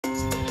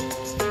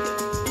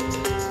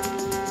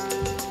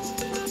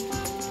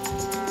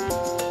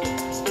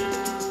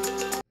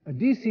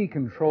DC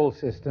control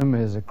system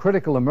is a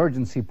critical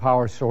emergency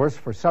power source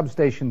for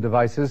substation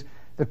devices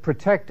that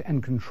protect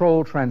and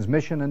control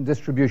transmission and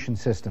distribution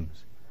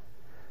systems.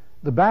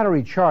 The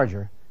battery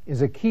charger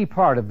is a key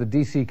part of the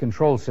DC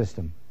control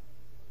system.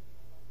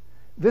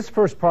 This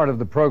first part of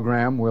the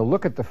program will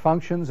look at the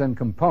functions and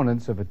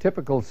components of a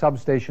typical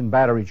substation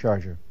battery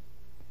charger.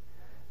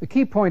 The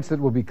key points that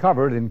will be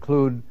covered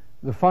include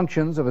the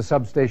functions of a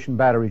substation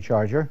battery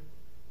charger,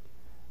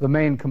 the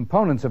main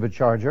components of a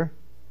charger,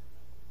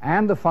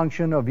 and the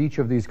function of each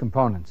of these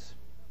components.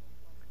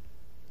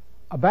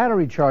 A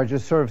battery charger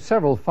serves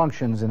several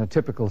functions in a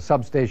typical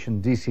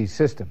substation DC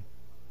system.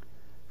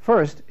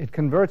 First, it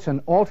converts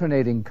an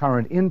alternating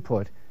current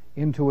input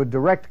into a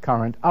direct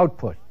current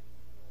output.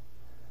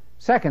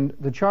 Second,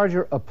 the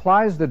charger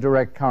applies the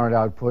direct current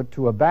output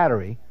to a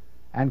battery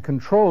and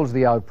controls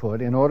the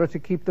output in order to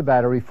keep the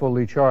battery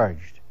fully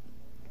charged.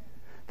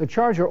 The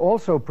charger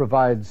also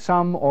provides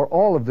some or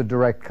all of the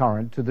direct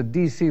current to the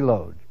DC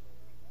load.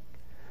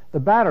 The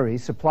battery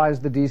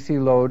supplies the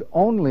DC load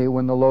only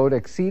when the load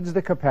exceeds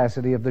the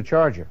capacity of the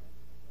charger,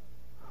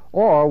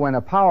 or when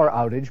a power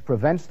outage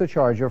prevents the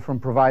charger from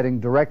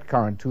providing direct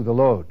current to the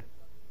load.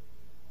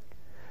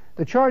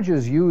 The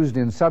chargers used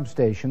in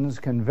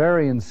substations can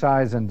vary in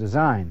size and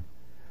design,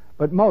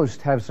 but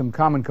most have some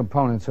common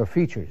components or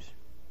features.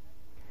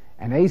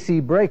 An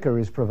AC breaker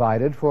is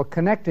provided for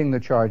connecting the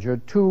charger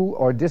to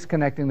or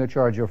disconnecting the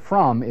charger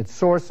from its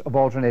source of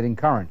alternating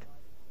current.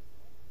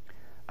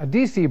 A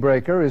DC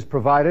breaker is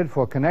provided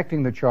for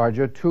connecting the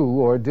charger to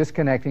or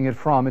disconnecting it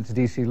from its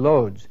DC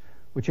loads,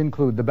 which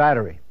include the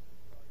battery.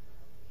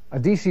 A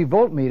DC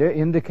voltmeter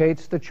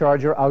indicates the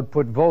charger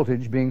output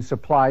voltage being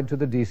supplied to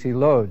the DC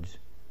loads.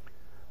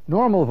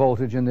 Normal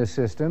voltage in this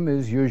system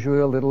is usually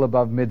a little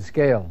above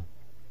mid-scale.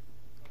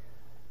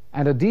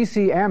 And a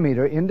DC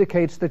ammeter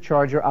indicates the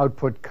charger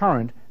output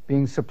current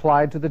being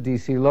supplied to the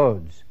DC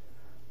loads.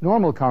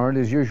 Normal current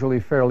is usually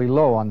fairly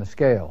low on the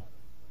scale.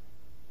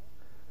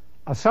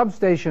 A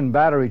substation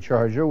battery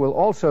charger will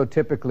also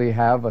typically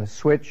have a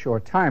switch or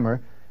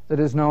timer that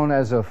is known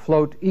as a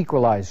float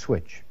equalize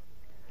switch.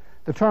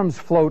 The terms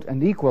float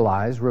and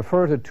equalize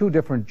refer to two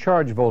different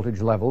charge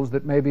voltage levels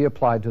that may be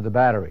applied to the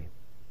battery.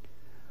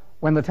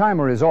 When the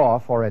timer is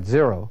off or at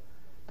zero,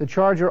 the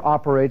charger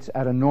operates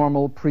at a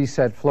normal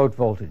preset float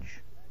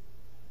voltage.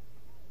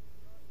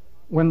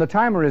 When the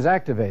timer is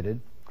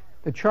activated,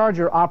 the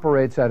charger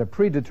operates at a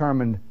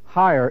predetermined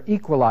higher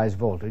equalize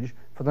voltage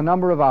for the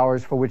number of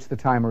hours for which the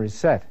timer is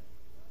set.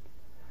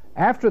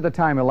 After the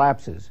time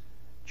elapses,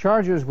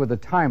 chargers with a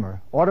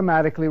timer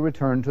automatically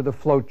return to the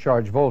float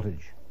charge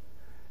voltage.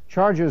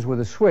 Chargers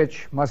with a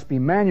switch must be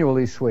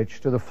manually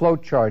switched to the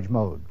float charge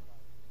mode.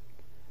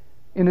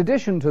 In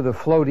addition to the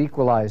float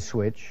equalize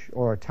switch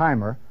or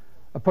timer,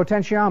 a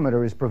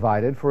potentiometer is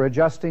provided for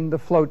adjusting the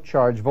float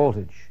charge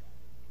voltage.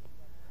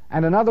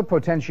 And another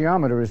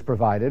potentiometer is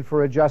provided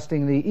for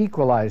adjusting the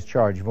equalized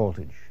charge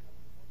voltage.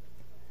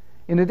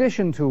 In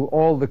addition to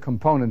all the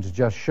components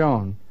just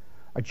shown,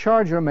 a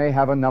charger may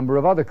have a number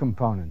of other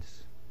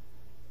components.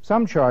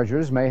 Some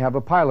chargers may have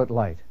a pilot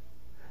light.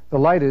 The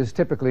light is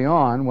typically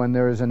on when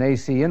there is an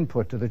AC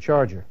input to the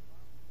charger.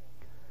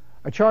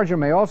 A charger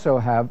may also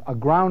have a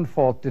ground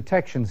fault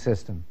detection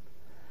system.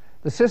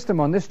 The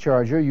system on this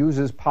charger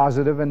uses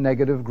positive and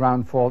negative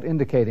ground fault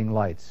indicating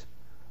lights.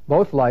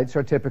 Both lights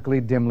are typically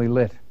dimly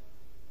lit.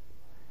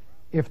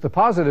 If the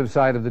positive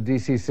side of the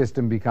DC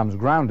system becomes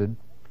grounded,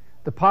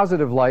 the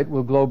positive light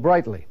will glow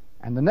brightly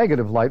and the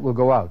negative light will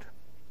go out.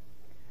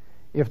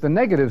 If the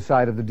negative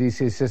side of the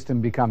DC system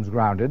becomes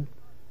grounded,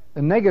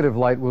 the negative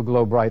light will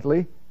glow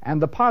brightly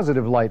and the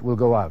positive light will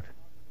go out.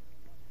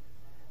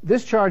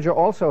 This charger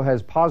also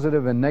has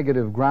positive and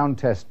negative ground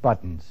test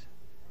buttons.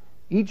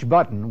 Each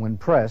button, when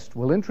pressed,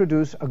 will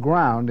introduce a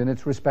ground in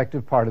its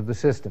respective part of the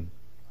system.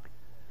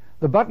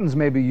 The buttons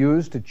may be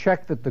used to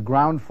check that the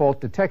ground fault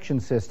detection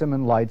system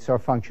and lights are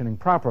functioning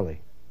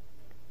properly.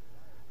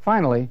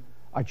 Finally,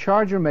 a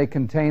charger may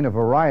contain a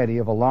variety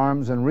of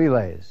alarms and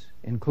relays,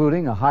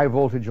 including a high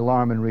voltage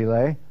alarm and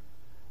relay,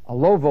 a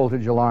low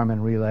voltage alarm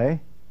and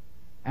relay,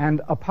 and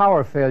a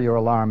power failure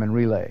alarm and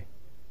relay.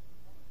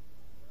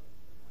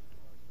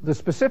 The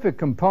specific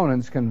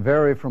components can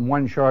vary from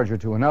one charger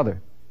to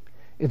another.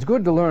 It's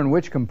good to learn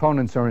which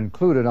components are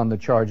included on the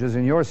chargers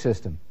in your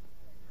system.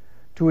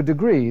 To a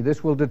degree,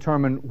 this will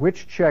determine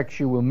which checks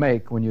you will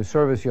make when you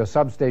service your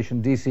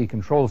substation DC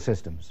control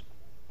systems.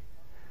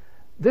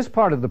 This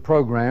part of the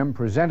program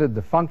presented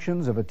the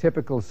functions of a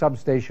typical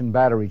substation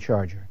battery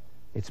charger,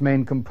 its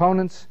main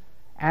components,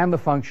 and the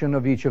function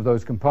of each of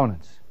those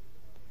components.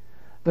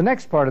 The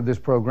next part of this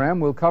program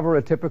will cover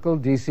a typical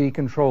DC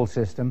control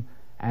system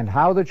and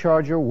how the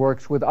charger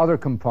works with other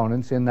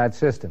components in that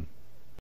system.